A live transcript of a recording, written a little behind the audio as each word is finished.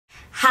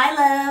Hi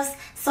loves,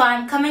 so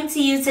I'm coming to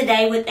you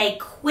today with a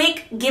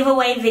quick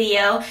giveaway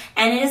video,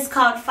 and it is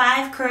called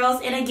 5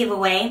 Curls in a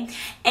Giveaway,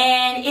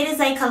 and it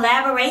is a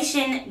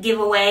collaboration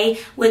giveaway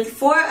with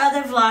 4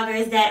 other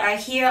vloggers that are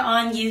here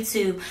on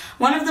YouTube.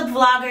 One of the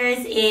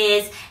vloggers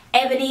is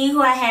Ebony,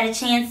 who I had a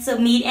chance to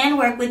meet and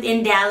work with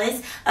in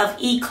Dallas, of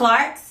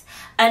Clarks.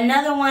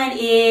 Another one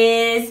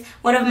is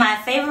one of my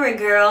favorite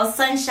girls,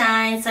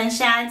 Sunshine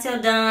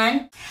Till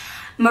Dawn.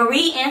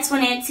 Marie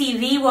Antoinette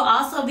TV will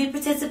also be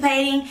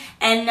participating,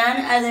 and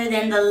none other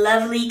than the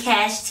lovely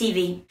Cash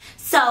TV.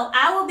 So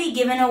I will be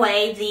giving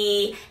away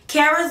the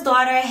Kara's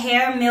Daughter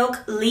Hair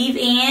Milk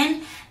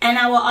Leave-In, and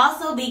I will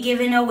also be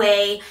giving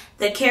away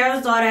the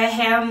Kara's Daughter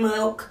Hair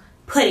Milk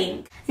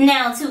Pudding.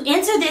 Now, to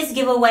enter this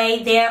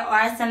giveaway, there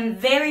are some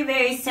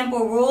very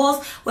simple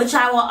rules, which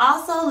I will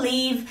also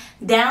leave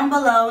down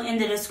below in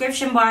the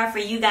description bar for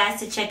you guys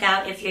to check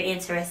out if you're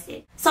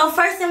interested. So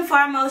first and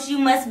foremost, you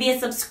must be a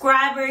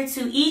subscriber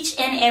to each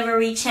and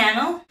every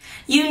channel.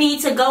 You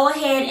need to go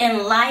ahead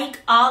and like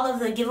all of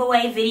the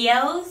giveaway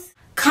videos.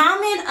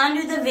 Comment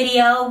under the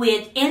video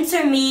with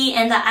 "enter me"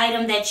 and the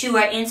item that you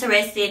are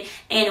interested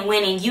in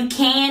winning. You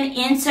can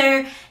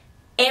enter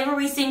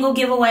every single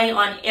giveaway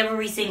on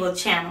every single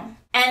channel.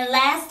 And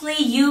lastly,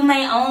 you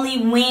may only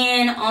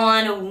win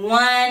on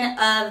one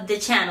of the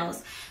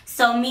channels.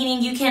 So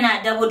meaning you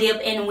cannot double dip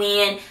and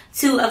win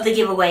 2 of the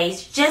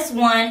giveaways, just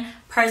 1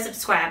 per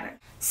subscriber.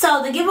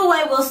 So the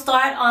giveaway will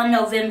start on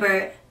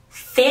November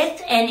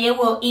 5th and it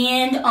will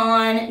end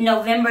on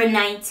November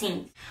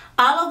 19th.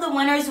 All of the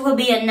winners will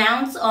be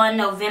announced on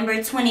November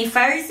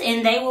 21st,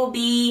 and they will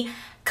be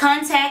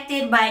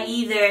contacted by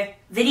either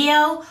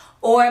video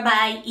or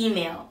by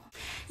email.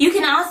 You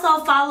can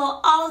also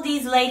follow all of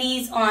these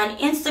ladies on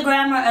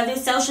Instagram or other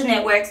social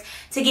networks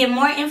to get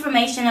more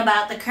information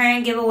about the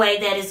current giveaway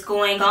that is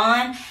going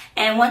on.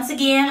 And once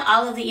again,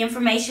 all of the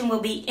information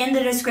will be in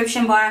the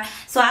description bar.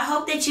 So I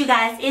hope that you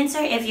guys enter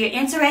if you're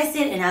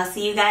interested, and I'll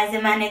see you guys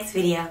in my next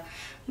video.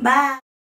 Bye.